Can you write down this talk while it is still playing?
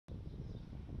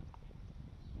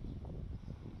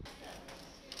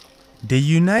The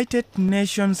United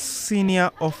Nations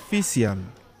senior official,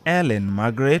 Ellen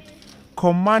Margaret,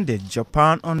 commended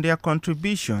Japan on their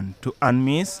contribution to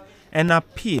UNMISS and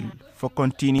appealed for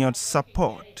continued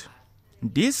support.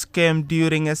 This came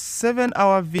during a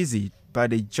 7-hour visit by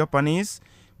the Japanese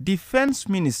Defense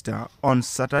Minister on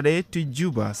Saturday to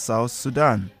Juba, South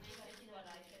Sudan.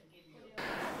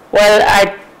 Well,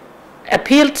 I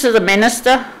appealed to the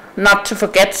minister not to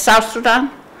forget South Sudan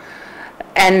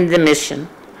and the mission.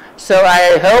 So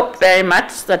I hope very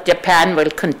much that Japan will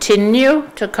continue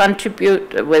to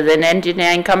contribute with an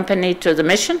engineering company to the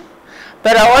mission.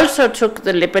 But I also took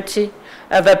the liberty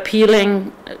of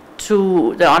appealing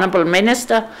to the Honorable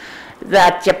Minister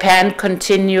that Japan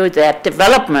continue their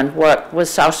development work with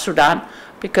South Sudan,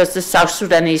 because the South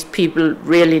Sudanese people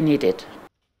really need it.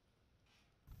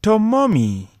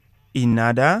 Tomomi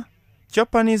Inada,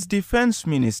 Japanese defense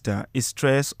minister,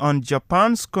 stressed on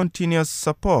Japan's continuous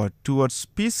support towards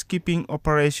peacekeeping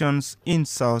operations in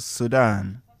South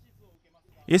Sudan.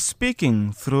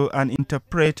 Speaking through an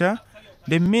interpreter,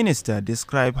 the minister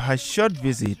described her short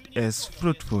visit as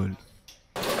fruitful.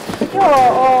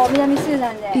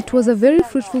 It was a very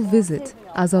fruitful visit,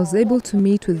 as I was able to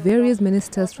meet with various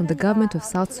ministers from the government of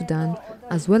South Sudan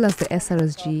as well as the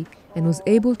SRSG, and was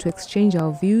able to exchange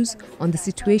our views on the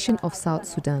situation of South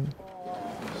Sudan.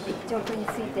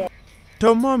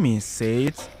 Tomomi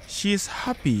said she is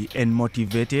happy and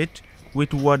motivated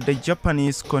with what the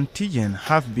Japanese contingent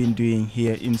have been doing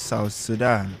here in South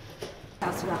Sudan.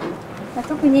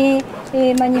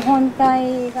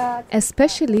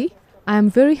 Especially, I am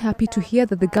very happy to hear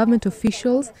that the government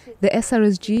officials, the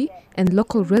SRSG, and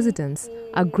local residents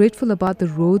are grateful about the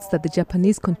roads that the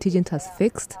Japanese contingent has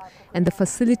fixed and the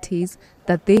facilities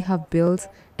that they have built,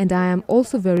 and I am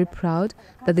also very proud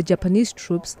that the Japanese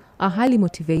troops are highly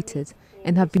motivated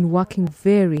and have been working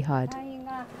very hard.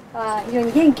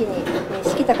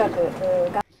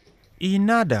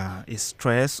 Inada is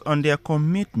stressed on their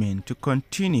commitment to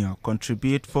continue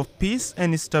contribute for peace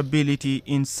and stability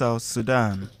in South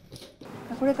Sudan.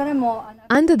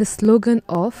 Under the slogan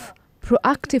of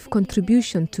proactive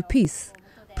contribution to peace,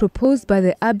 proposed by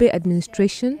the Abe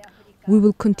administration, we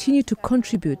will continue to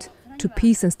contribute to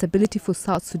peace and stability for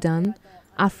South Sudan,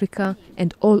 Africa,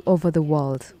 and all over the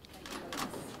world.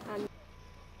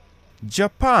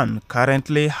 Japan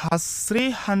currently has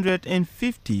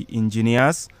 350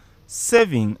 engineers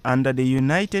serving under the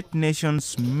United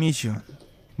Nations mission.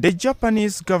 The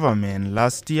Japanese government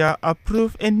last year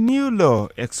approved a new law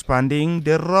expanding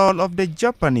the role of the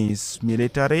Japanese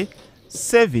military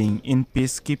serving in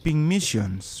peacekeeping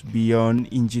missions beyond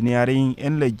engineering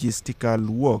and logistical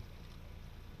work.